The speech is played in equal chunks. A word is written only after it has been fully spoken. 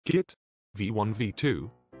Git, v1 v2,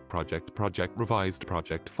 project revised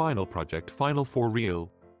project final for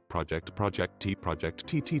real, project t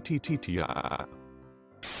t.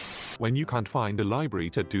 When you can't find a library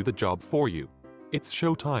to do the job for you, it's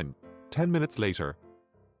showtime. 10 minutes later.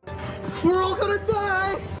 We're all gonna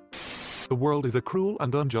die! The world is a cruel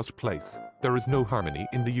and unjust place. There is no harmony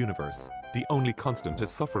in the universe. The only constant is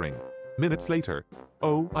suffering. Minutes later.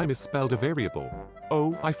 Oh, I misspelled a variable.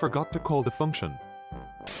 Oh, I forgot to call the function.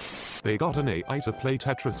 They got an AI to play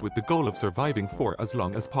Tetris with the goal of surviving for as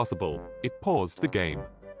long as possible. It paused the game.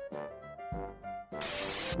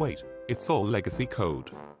 Wait, it's all legacy code.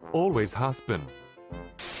 Always has been.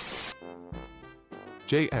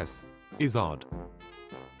 JS is odd.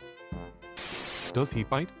 Does he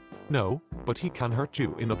bite? No, but he can hurt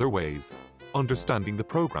you in other ways. Understanding the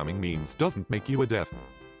programming memes doesn't make you a dev.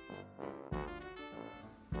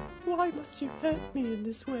 Why must you hurt me in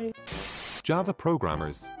this way? Java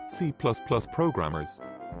programmers, C++ programmers,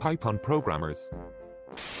 Python programmers.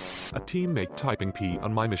 A teammate typing P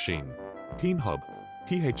on my machine. Peenhub.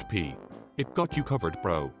 PHP. It got you covered,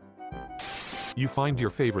 bro. You find your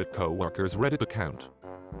favorite co-worker's Reddit account.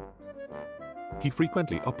 He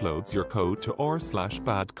frequently uploads your code to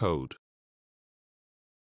r/bad code.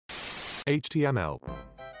 HTML.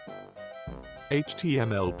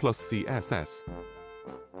 HTML plus CSS.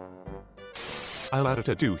 I'll add a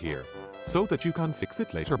to-do here, so that you can fix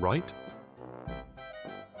it later, right?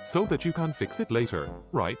 So that you can fix it later,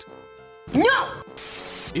 right? No!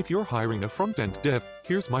 If you're hiring a front-end dev,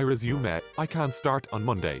 here's my resume. I can start on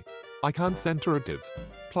Monday. I can center a div.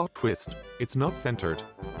 Plot twist, it's not centered.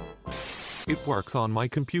 It works on my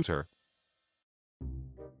computer.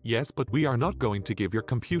 Yes, but we are not going to give your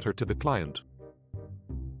computer to the client.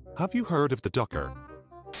 Have you heard of the Docker?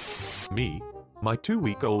 Me? My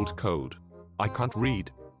 2-week-old code. I can't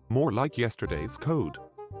read. More like yesterday's code.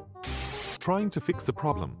 Trying to fix a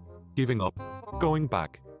problem. Giving up. Going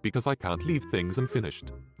back, because I can't leave things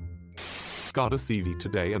unfinished. Got a CV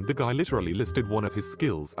today and the guy literally listed one of his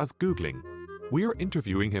skills as Googling. We're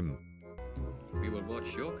interviewing him. We will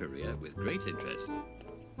watch your career with great interest.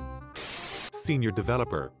 Senior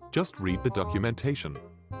developer, just read the documentation.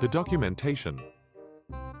 The documentation.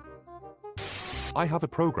 I have a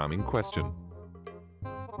programming question.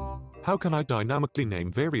 How can I dynamically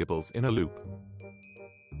name variables in a loop?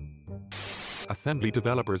 Assembly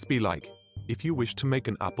developers be like, if you wish to make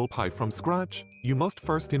an apple pie from scratch, you must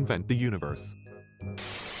first invent the universe.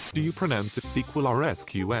 Do you pronounce it SQL or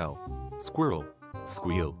SQL? Squirrel.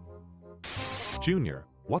 Squeal. Junior,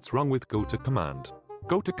 what's wrong with go to command?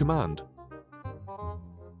 Go to command.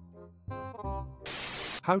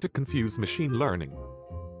 How to confuse machine learning.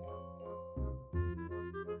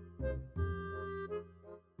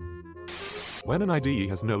 When an IDE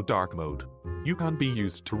has no dark mode, you can be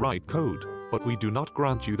used to write code, but we do not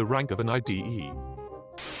grant you the rank of an IDE.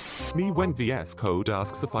 Me when VS Code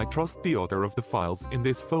asks if I trust the author of the files in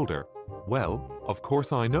this folder. Well, of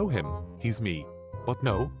course I know him, he's me. But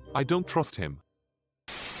no, I don't trust him.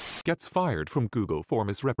 Gets fired from Google for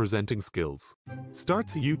misrepresenting skills.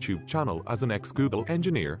 Starts a YouTube channel as an ex-Google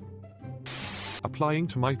engineer. Applying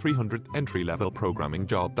to my 300th entry-level programming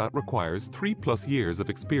job that requires 3+ years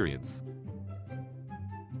of experience.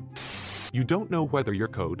 You don't know whether your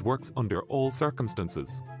code works under all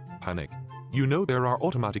circumstances. Panic. You know there are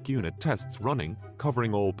automatic unit tests running,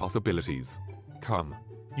 covering all possibilities. Come.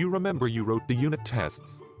 You remember you wrote the unit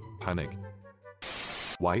tests. Panic.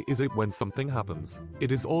 Why is it when something happens,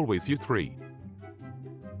 it is always you three?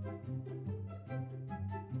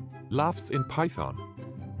 Laughs in Python.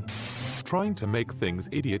 Trying to make things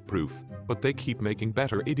idiot-proof, but they keep making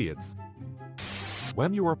better idiots.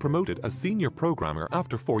 When you are promoted as senior programmer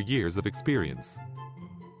after 4 years of experience.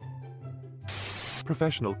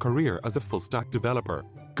 Professional career as a full-stack developer,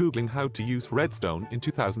 Googling how to use Redstone in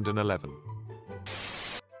 2011.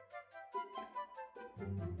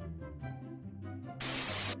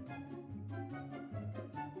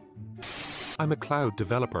 I'm a cloud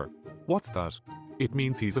developer. What's that? It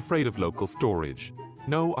means he's afraid of local storage.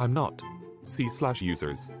 No, I'm not.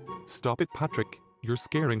 C/users. Stop it, Patrick. You're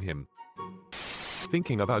scaring him.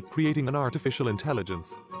 Thinking about creating an artificial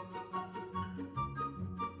intelligence.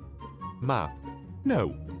 Math.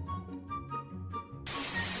 No.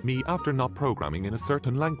 Me after not programming in a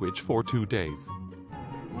certain language for 2 days.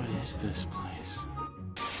 What is this place?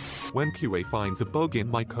 When QA finds a bug in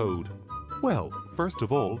my code. Well, first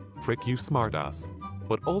of all, frick you smartass.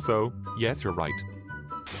 But also, yes you're right.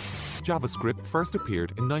 JavaScript first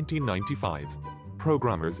appeared in 1995.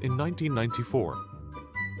 Programmers in 1994.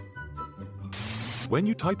 When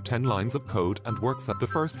you type 10 lines of code and works at the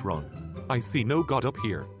first run. I see no God up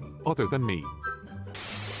here, other than me.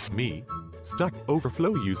 Me? Stack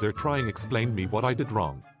Overflow user trying explain me what I did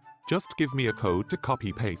wrong. Just give me a code to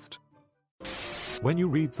copy paste. When you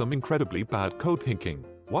read some incredibly bad code thinking,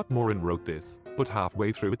 what Morin wrote this, but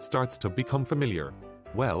halfway through it starts to become familiar.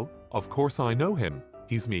 Well, of course I know him,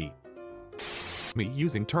 he's me. Me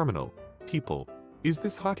using terminal. People. Is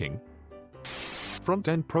this hacking?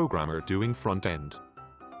 Front-end programmer doing front-end.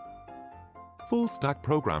 Full-stack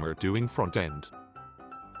programmer doing front-end.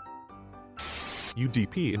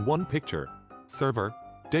 UDP in one picture. Server.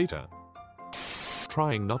 Data.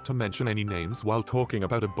 Trying not to mention any names while talking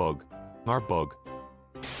about a bug. Our bug.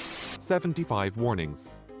 75 warnings.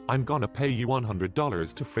 I'm gonna pay you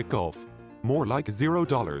 $100 to frick off. More like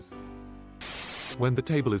 $0. When the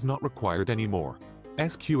table is not required anymore.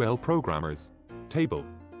 SQL programmers. Table.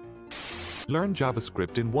 Learn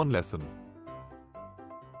JavaScript in one lesson.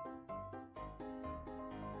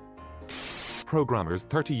 Programmers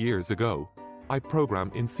 30 years ago. I program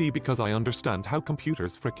in C because I understand how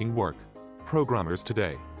computers fricking work. Programmers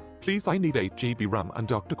today. Please, I need 8 GB RAM and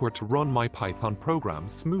octa-core to run my Python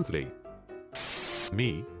programs smoothly.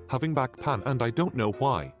 Me, having back pan and I don't know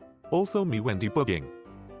why. Also me when debugging.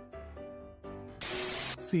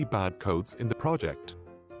 See bad codes in the project.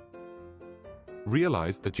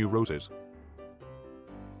 Realize that you wrote it.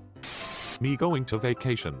 Me going to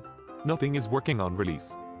vacation. Nothing is working on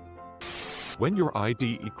release. When your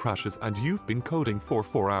IDE crashes and you've been coding for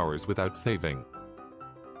 4 hours without saving.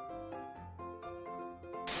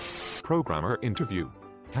 Programmer interview.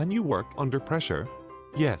 Can you work under pressure?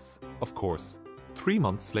 Yes, of course. 3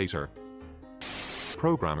 months later.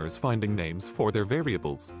 Programmers finding names for their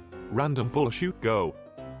variables. Random bullshit go.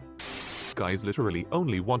 Guys literally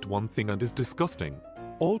only want one thing and is disgusting.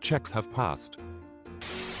 All checks have passed.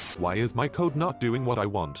 Why is my code not doing what I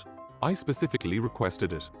want? I specifically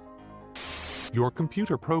requested it. Your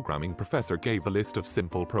computer programming professor gave a list of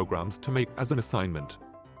simple programs to make as an assignment.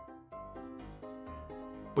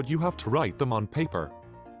 But you have to write them on paper.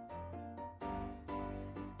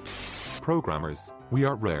 Programmers, we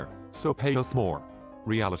are rare, so pay us more.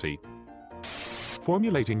 Reality.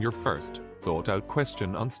 Formulating your first, thought-out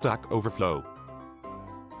question on Stack Overflow.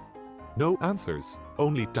 No answers,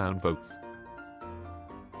 only downvotes.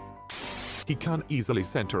 He can easily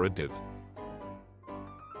center a div.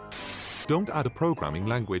 Don't add a programming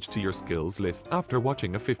language to your skills list after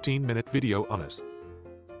watching a 15-minute video on it.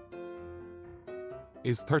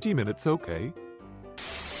 Is 30 minutes okay?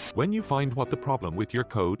 When you find what the problem with your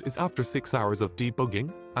code is after 6 hours of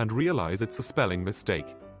debugging, and realize it's a spelling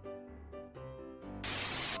mistake.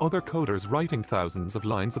 Other coders writing thousands of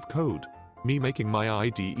lines of code. Me making my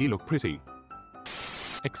IDE look pretty.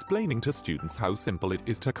 Explaining to students how simple it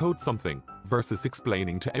is to code something, versus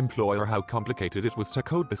explaining to employer how complicated it was to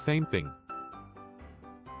code the same thing.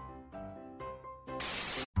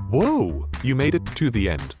 Whoa! You made it to the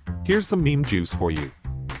end. Here's some meme juice for you.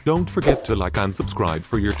 Don't forget to like and subscribe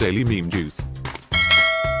for your daily meme juice.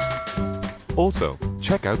 Also,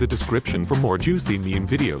 check out the description for more juicy meme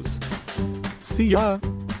videos. See ya!